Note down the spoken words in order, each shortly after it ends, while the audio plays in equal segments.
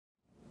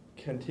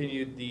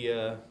continued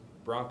the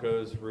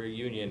Broncos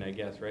reunion, I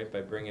guess, right?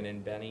 By bringing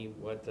in Benny.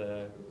 What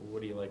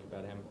do you like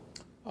about him?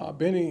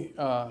 Benny,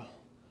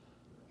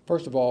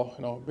 first of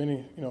all,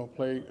 Benny,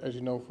 played, as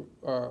you know,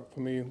 for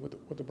me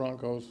with the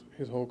Broncos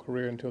his whole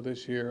career until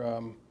this year,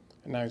 and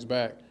now he's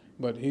back.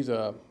 But he's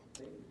a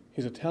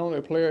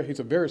talented player. He's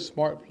a very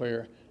smart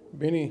player.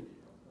 Benny,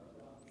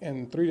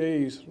 in 3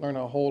 days, learned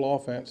a whole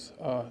offense,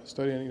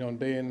 studying,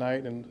 day and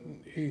night,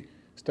 and he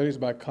studies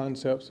by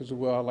concepts as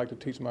well. I like to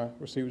teach my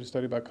receivers to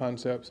study by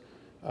concepts.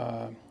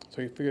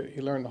 So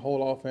he learned the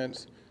whole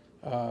offense.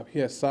 He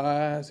has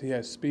size, he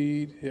has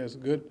speed, he has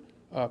good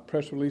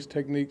press release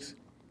techniques,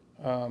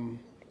 a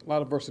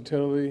lot of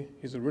versatility.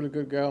 He's a really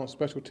good guy on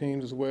special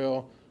teams as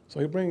well. So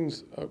he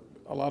brings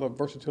a lot of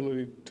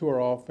versatility to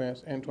our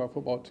offense and to our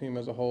football team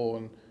as a whole,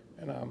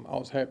 and I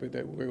was happy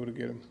that we were able to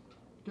get him.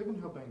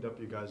 Given how banged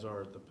up you guys are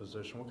at the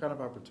position, what kind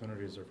of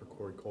opportunities are for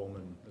Corey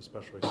Coleman,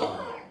 especially center?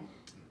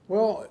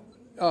 Well,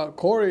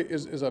 Corey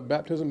is a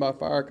baptism by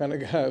fire kind of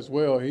guy as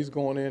well. He's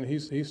going in,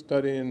 he's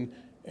studying,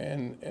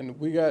 and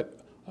we have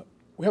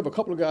a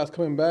couple of guys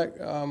coming back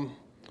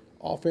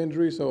off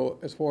injury. So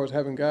as far as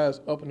having guys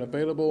up and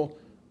available,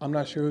 I'm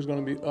not sure who's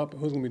going to be up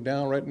and who's going to be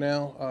down right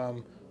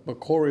now.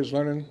 But Corey is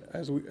learning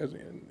as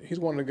he's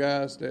one of the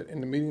guys that in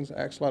the meetings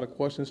I ask a lot of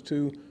questions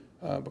to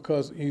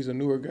because he's a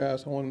newer guy.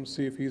 So I want him to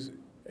see if he's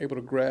able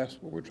to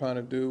grasp what we're trying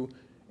to do.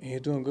 And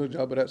he's doing a good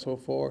job of that so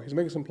far. He's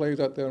making some plays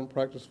out there on the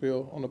practice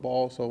field on the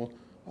ball. So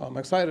I'm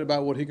excited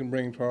about what he can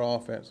bring to our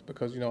offense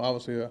because,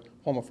 obviously a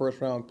former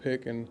first-round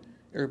pick and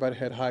everybody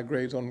had high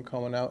grades on him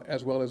coming out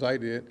as well as I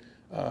did.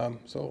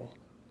 So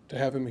to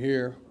have him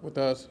here with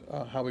us,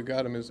 how we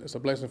got him is a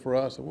blessing for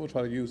us. So we'll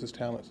try to use his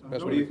talents.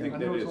 What do you think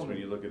that is when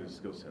you look at his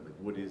skill set? Like,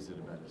 what is it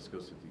about his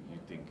skill set that you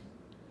think?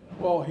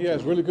 Well, he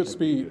has really good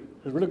speed.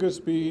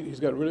 He's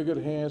got really good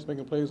hands,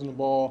 making plays on the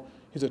ball.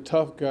 He's a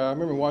tough guy. I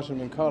remember watching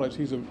him in college.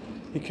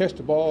 He catch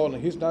the ball,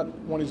 and he's not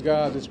one of these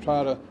guys that's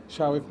try to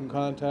shy away from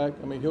contact.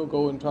 I mean, he'll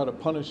go and try to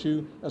punish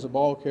you as a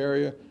ball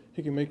carrier.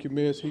 He can make you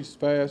miss. He's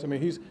fast. I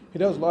mean, he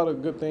does a lot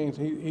of good things.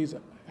 He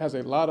has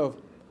a lot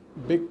of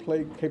big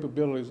play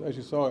capabilities, as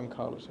you saw in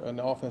college, and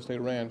the offense they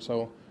ran.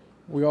 So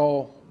we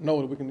all know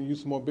that we can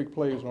use some more big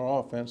plays in our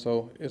offense.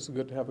 So it's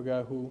good to have a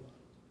guy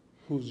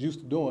who's used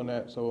to doing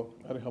that. So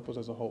that'll help us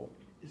as a whole.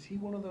 Is he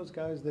one of those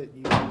guys that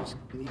you just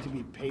need to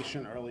be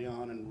patient early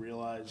on and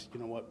realize,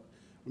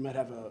 we might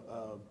have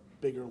a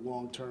bigger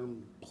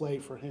long-term play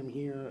for him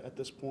here at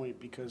this point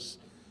because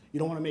you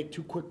don't want to make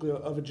too quickly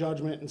of a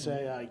judgment and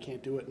say, I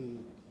can't do it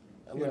and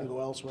let him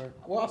go elsewhere?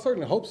 Well, I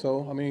certainly hope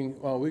so. I mean,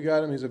 we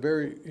got him.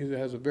 He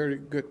has a very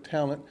good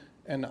talent,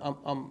 and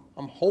I'm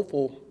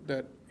hopeful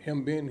that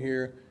him being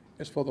here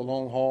is for the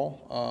long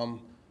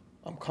haul.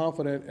 I'm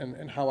confident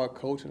in how I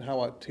coach and how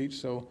I teach,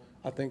 so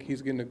I think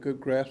he's getting a good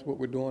grasp of what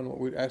we're doing, what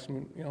we're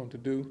asking him to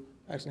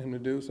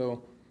do.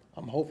 So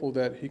I'm hopeful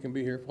that he can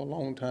be here for a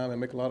long time and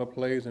make a lot of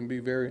plays and be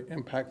very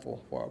impactful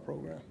for our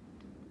program.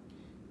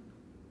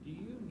 Do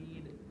you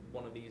need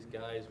one of these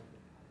guys,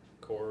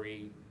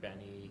 Corey,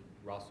 Benny,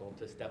 Russell,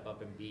 to step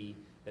up and be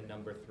the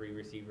number 3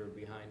 receiver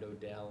behind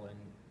Odell and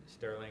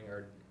Sterling,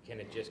 or can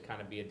it just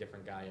kind of be a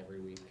different guy every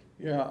week?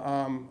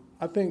 Yeah,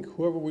 I think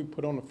whoever we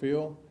put on the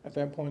field at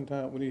that point in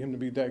time, we need him to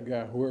be that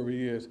guy, whoever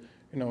he is.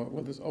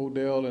 Whether it's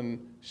Odell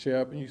and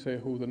Shep, and you say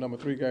who's the number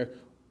 3 guy,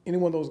 any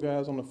one of those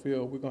guys on the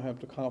field, we're going to have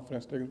the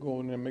confidence they can go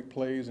in there and make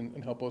plays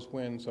and help us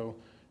win. So,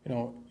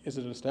 is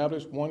it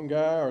established one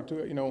guy or two?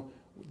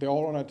 They're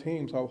all on our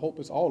team, so I hope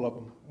it's all of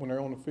them when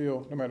they're on the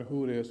field, no matter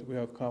who it is, we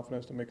have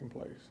confidence to making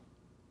plays.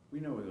 We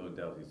know with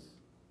Odell, he's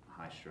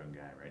a high-strung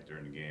guy, right,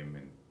 during the game,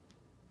 and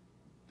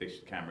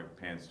camera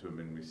pans to him,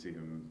 and we see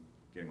him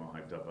getting all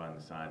hyped up on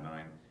the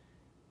sideline.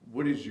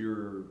 What is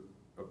your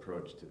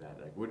approach to that?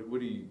 Like,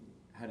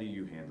 how do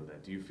you handle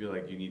that? Do you feel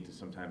like you need to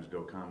sometimes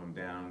go calm him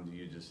down? Do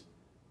you just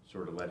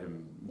sort of let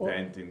him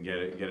vent and get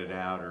it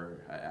out?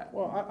 Or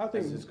I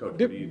think as his coach,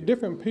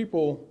 different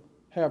people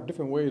have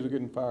different ways of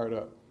getting fired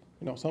up.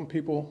 Some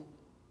people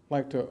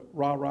like to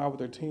rah-rah with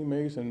their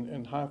teammates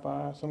and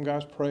high-five. Some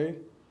guys pray.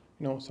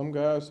 Some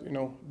guys,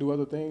 do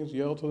other things,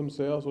 yell to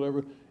themselves,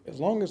 whatever. As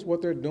long as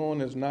what they're doing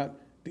is not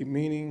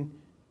demeaning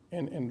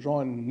and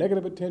drawing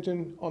negative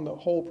attention on the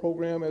whole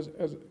program as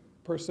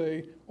per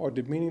se, or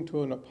demeaning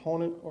to an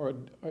opponent or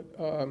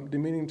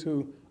demeaning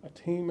to a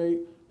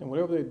teammate, then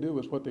whatever they do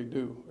is what they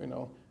do.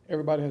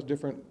 Everybody has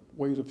different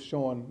ways of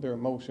showing their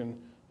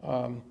emotion.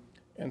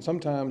 And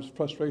sometimes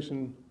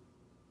frustration,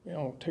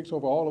 takes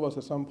over all of us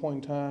at some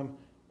point in time,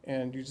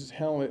 and you just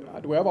handle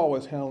it. The way I've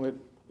always handled it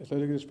is let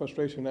it get this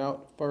frustration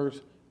out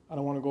first. I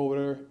don't want to go over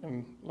there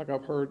and, like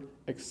I've heard,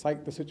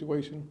 excite the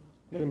situation.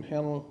 Let him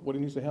handle what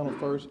he needs to handle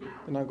first,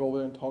 then I go over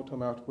there and talk to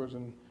him afterwards.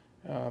 And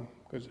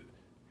because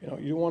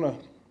you want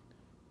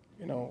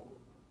to,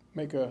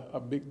 make a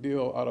big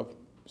deal out of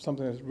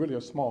something that's really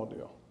a small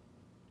deal.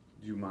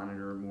 Do you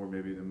monitor more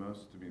maybe than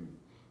most?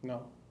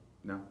 No.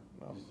 No?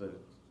 Just let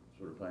it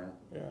sort of play out?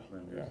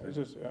 Yeah. It's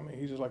just,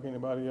 he's just like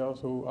anybody else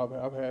who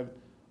I've had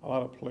a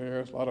lot of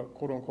players, a lot of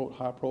quote-unquote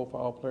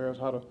high-profile players,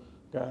 how to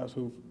guys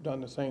who've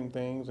done the same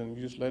things, and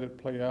you just let it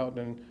play out.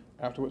 And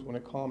afterwards, when they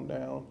calm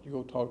down, you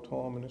go talk to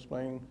them and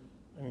explain,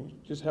 and you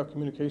just have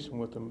communication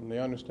with them, and they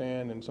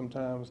understand. And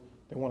sometimes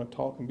they want to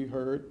talk and be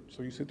heard,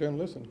 so you sit there and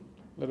listen.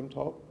 Let them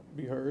talk,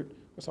 be heard.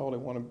 That's all they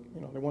want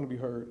to, they want to be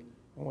heard.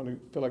 They want to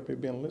feel like they're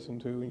being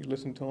listened to. And you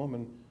listen to them,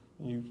 and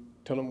you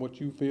tell them what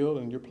you feel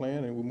and your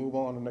plan, and we move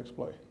on to the next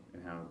play.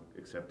 And how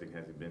accepting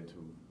has he been to,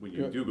 when you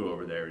Good. do go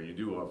over there, and you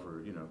do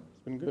offer,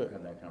 It's been good.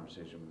 have that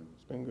conversation with him?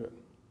 It's been good.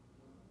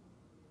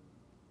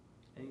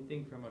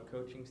 Anything from a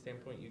coaching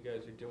standpoint you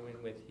guys are doing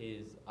with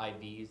his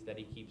IVs that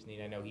he keeps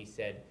needing? I know he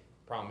said,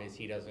 problem is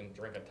he doesn't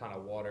drink a ton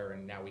of water,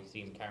 and now we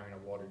see him carrying a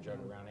water jug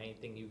around.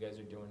 Anything you guys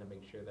are doing to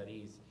make sure that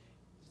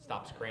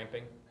stops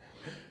cramping?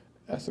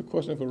 That's a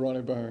question for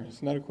Ronnie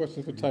Burns, not a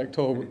question for Tyke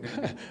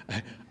Tolbert.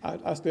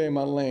 I stay in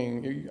my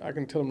lane. I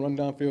can tell them run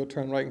downfield,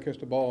 turn right, and catch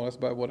the ball. That's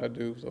about what I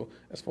do. So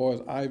as far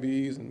as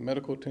IVs and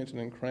medical attention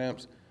and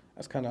cramps,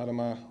 that's kind of out of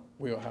my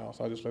wheelhouse.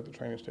 I just let the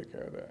trainers take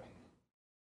care of that.